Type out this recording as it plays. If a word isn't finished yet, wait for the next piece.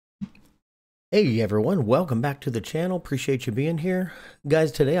Hey everyone, welcome back to the channel. Appreciate you being here.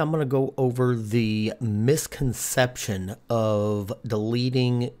 Guys, today I'm going to go over the misconception of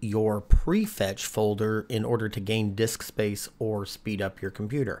deleting your Prefetch folder in order to gain disk space or speed up your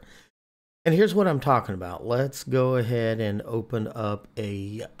computer. And here's what I'm talking about. Let's go ahead and open up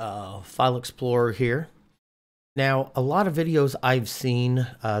a file explorer here. Now, a lot of videos I've seen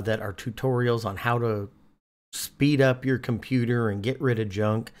that are tutorials on how to speed up your computer and get rid of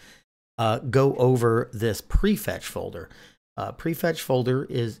junk go over this Prefetch folder. Prefetch folder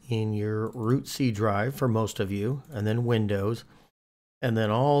is in your root C drive for most of you, and then Windows, and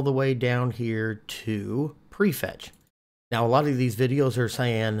then all the way down here to Prefetch. Now, a lot of these videos are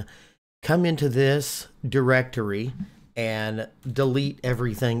saying, come into this directory and delete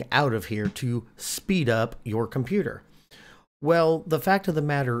everything out of here to speed up your computer. Well, the fact of the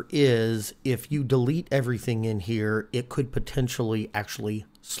matter is, if you delete everything in here, it could potentially actually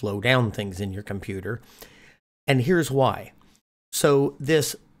slow down things in your computer. And here's why. So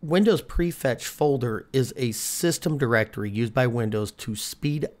this Windows Prefetch folder is a system directory used by Windows to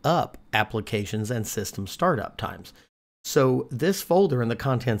speed up applications and system startup times. So this folder and the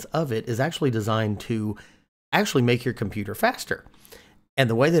contents of it is actually designed to actually make your computer faster. And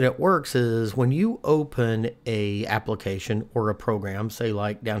the way that it works is when you open a application or a program, say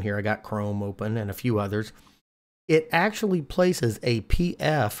like down here I got Chrome open and a few others, it actually places a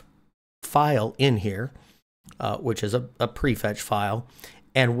PF file in here, which is a Prefetch file.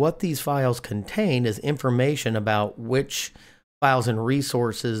 And what these files contain is information about which files and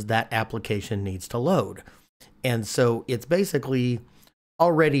resources that application needs to load. And so it's basically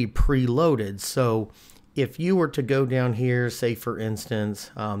already preloaded. So if you were to go down here, say for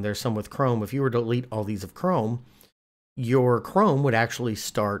instance, there's some with Chrome, if you were to delete all these of Chrome, your Chrome would actually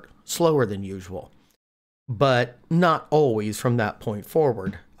start slower than usual. But not always from that point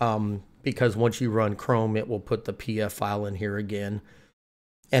forward, because once you run Chrome, it will put the PF file in here again.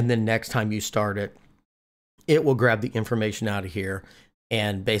 And then next time you start it, it will grab the information out of here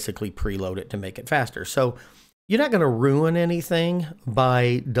and basically preload it to make it faster. So you're not going to ruin anything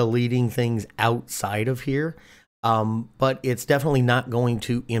by deleting things outside of here, but it's definitely not going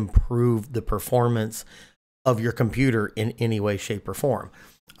to improve the performance of your computer in any way, shape, or form.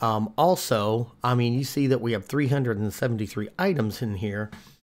 Also, I mean, you see that we have 373 items in here.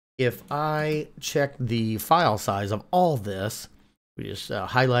 If I check the file size of all this, we just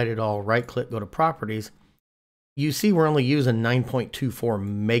highlight it all, right click, go to properties, you see we're only using 9.24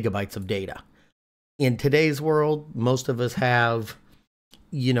 megabytes of data. In today's world, most of us have,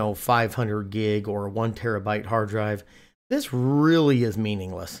 500 gig or 1 terabyte hard drive. This really is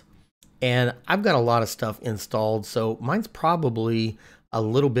meaningless. And I've got a lot of stuff installed, so mine's probably a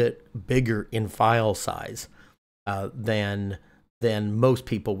little bit bigger in file size than most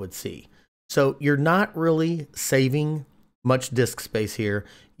people would see. So you're not really saving much disk space here.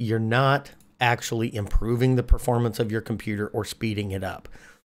 You're not actually improving the performance of your computer or speeding it up.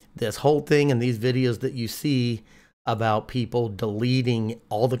 This whole thing and these videos that you see about people deleting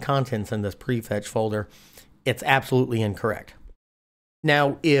all the contents in this Prefetch folder, it's absolutely incorrect.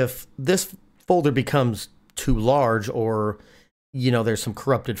 Now, if this folder becomes too large or, there's some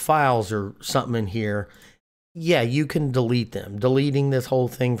corrupted files or something in here, yeah, you can delete them. Deleting this whole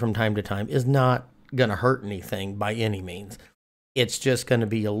thing from time to time is not going to hurt anything by any means. It's just going to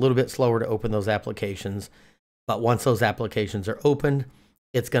be a little bit slower to open those applications. But once those applications are opened,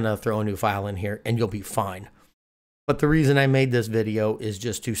 it's going to throw a new file in here and you'll be fine. But the reason I made this video is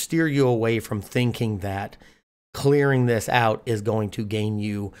just to steer you away from thinking that clearing this out is going to gain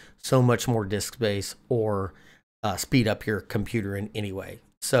you so much more disk space or speed up your computer in any way.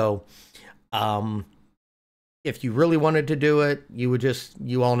 So if you really wanted to do it,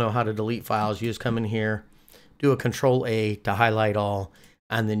 you all know how to delete files. You just come in here, do a Control-A to highlight all,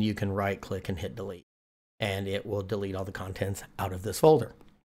 and then you can right click and hit delete. And it will delete all the contents out of this folder.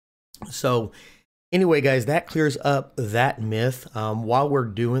 So anyway, guys, that clears up that myth. While we're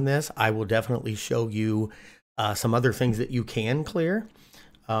doing this, I will definitely show you some other things that you can clear.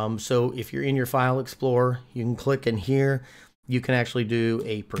 So if you're in your File Explorer, you can click in here. You can actually do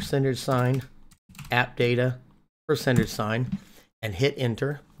a %, app data, %, and hit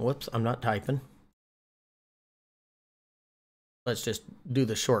enter. Whoops, I'm not typing. Let's just do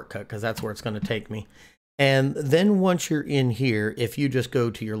the shortcut because that's where it's going to take me. And then once you're in here, if you just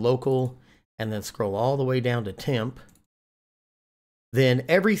go to your local and then scroll all the way down to temp, then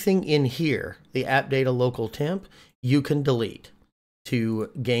everything in here, the app data local temp, you can delete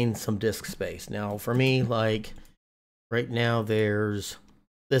to gain some disk space. Now for me, like right now this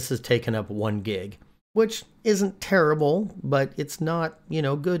is taking up 1 gig. which isn't terrible, but it's not,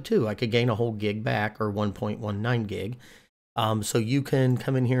 good too. I could gain a whole gig back, or 1.19 gig. So you can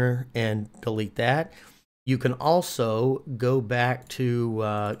come in here and delete that. You can also go back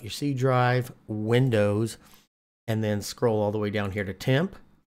to your C drive, Windows, and then scroll all the way down here to temp,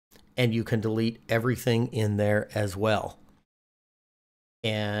 and you can delete everything in there as well.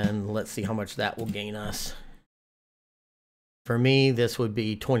 And let's see how much that will gain us. For me, this would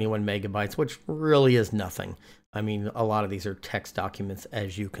be 21 megabytes, which really is nothing. I mean, a lot of these are text documents,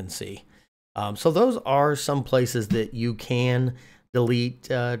 as you can see. So those are some places that you can delete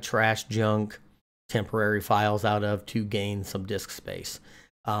trash, junk, temporary files out of to gain some disk space.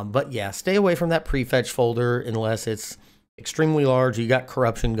 But yeah, stay away from that Prefetch folder unless it's extremely large, you got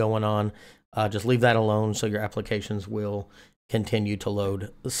corruption going on. Just leave that alone so your applications will continue to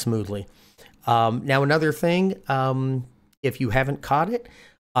load smoothly. Now, another thing, if you haven't caught it,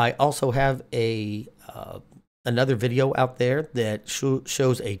 I also have another video out there that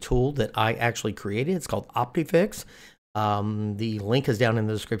shows a tool that I actually created. It's called Optifix. The link is down in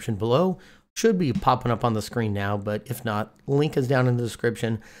the description below. Should be popping up on the screen now, but if not, link is down in the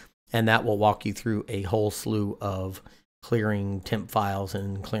description, and that will walk you through a whole slew of clearing temp files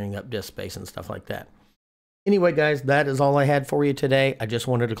and clearing up disk space and stuff like that. Anyway, guys, that is all I had for you today. I just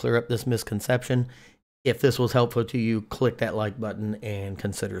wanted to clear up this misconception. If this was helpful to you, click that like button and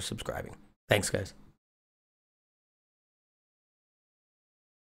consider subscribing. Thanks, guys.